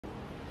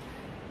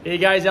Hey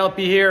guys,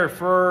 LP here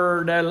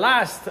for the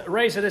last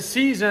race of the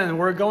season.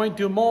 We're going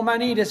to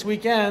Montmagny this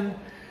weekend.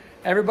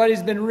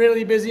 Everybody's been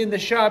really busy in the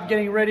shop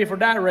getting ready for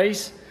that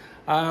race.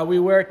 We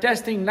were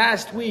testing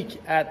last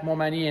week at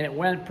Montmagny and it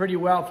went pretty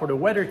well for the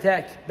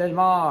WeatherTech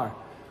Belmar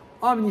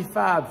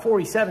Omnifab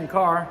 47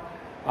 car.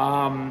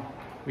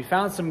 We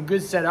found some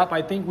good setup.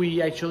 I think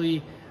we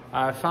actually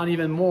found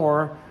even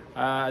more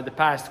the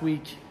past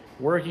week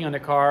working on the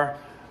car.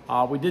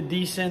 We did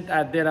decent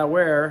at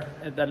Delaware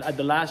at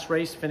the last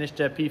race, finished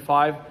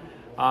P5,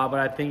 but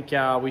I think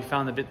we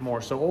found a bit more.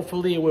 So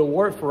hopefully it will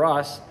work for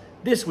us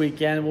this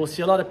weekend. We'll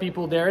see a lot of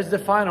people there. It's the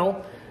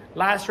final,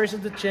 last race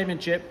of the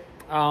championship.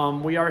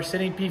 We are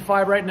sitting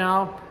P5 right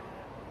now.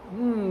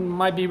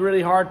 Might be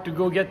really hard to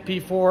go get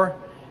P4.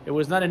 It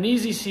was not an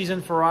easy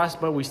season for us,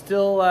 but we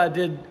still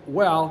did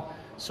well.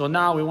 So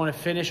now we want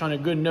to finish on a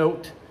good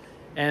note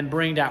and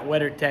bring that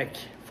WeatherTech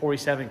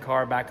 47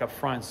 car back up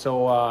front.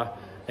 So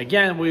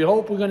again, we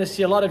hope we're going to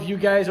see a lot of you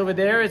guys over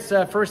there. It's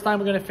the first time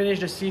we're going to finish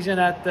the season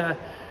at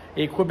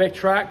a Quebec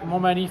track,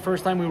 Montmagny.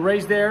 First time we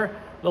raced there.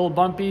 A little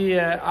bumpy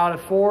out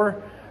of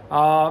 4.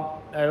 A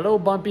little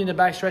bumpy in the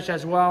backstretch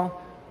as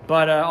well.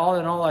 But all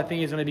in all, I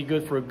think it's going to be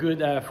good for a good,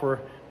 for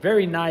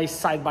very nice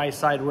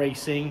side-by-side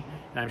racing.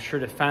 And I'm sure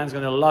the fans are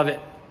going to love it.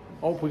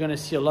 Hope we're going to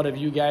see a lot of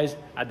you guys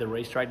at the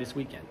racetrack this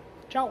weekend.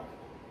 Ciao.